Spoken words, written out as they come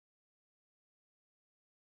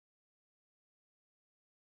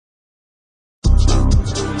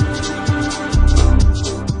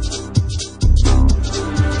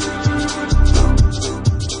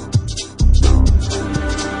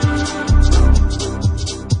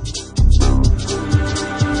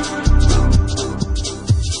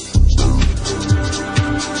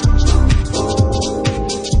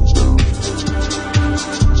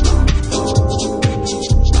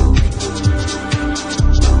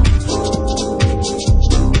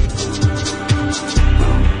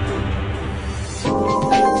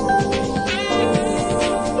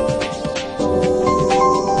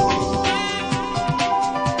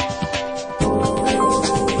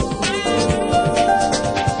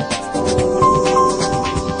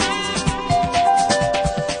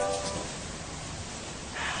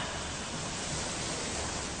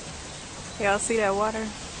y'all see that water?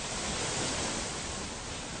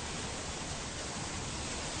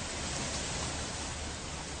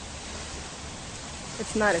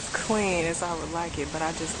 It's not as clean as I would like it, but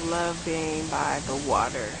I just love being by the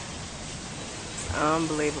water. It's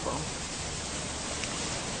unbelievable.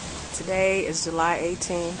 Today is July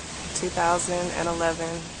 18th, 2011.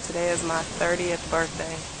 Today is my 30th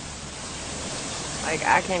birthday. Like,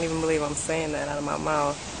 I can't even believe I'm saying that out of my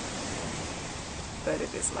mouth. But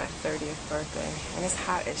it is my 30th birthday. And it's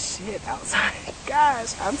hot as shit outside.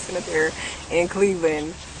 Gosh, I'm sitting there in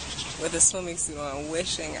Cleveland with a swimming suit on,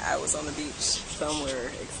 wishing I was on the beach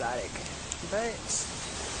somewhere exotic. But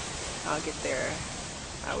I'll get there.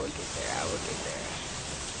 I will get there. I will get there.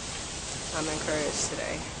 I'm encouraged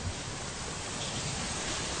today.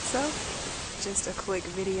 So, just a quick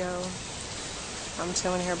video. I'm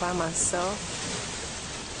chilling here by myself,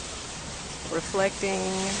 reflecting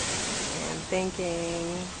and thinking,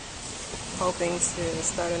 hoping to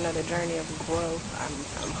start another journey of growth.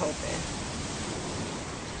 I'm hoping.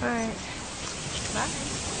 Alright, bye.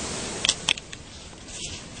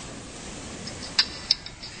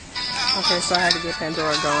 Okay, so I had to get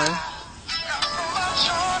Pandora going.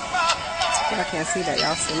 Y'all can't see that,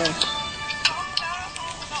 y'all see me.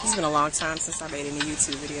 It's been a long time since I made any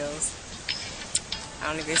YouTube videos. I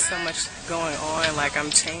don't know, there's so much going on, like I'm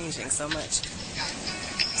changing so much.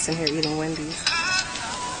 Sitting here eating Wendy's.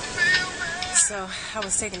 So I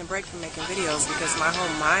was taking a break from making videos because my whole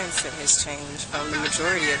mindset has changed from the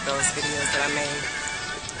majority of those videos that I made.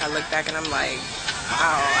 I look back and I'm like,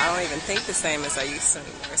 wow, I don't even think the same as I used to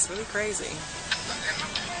anymore. It's really crazy.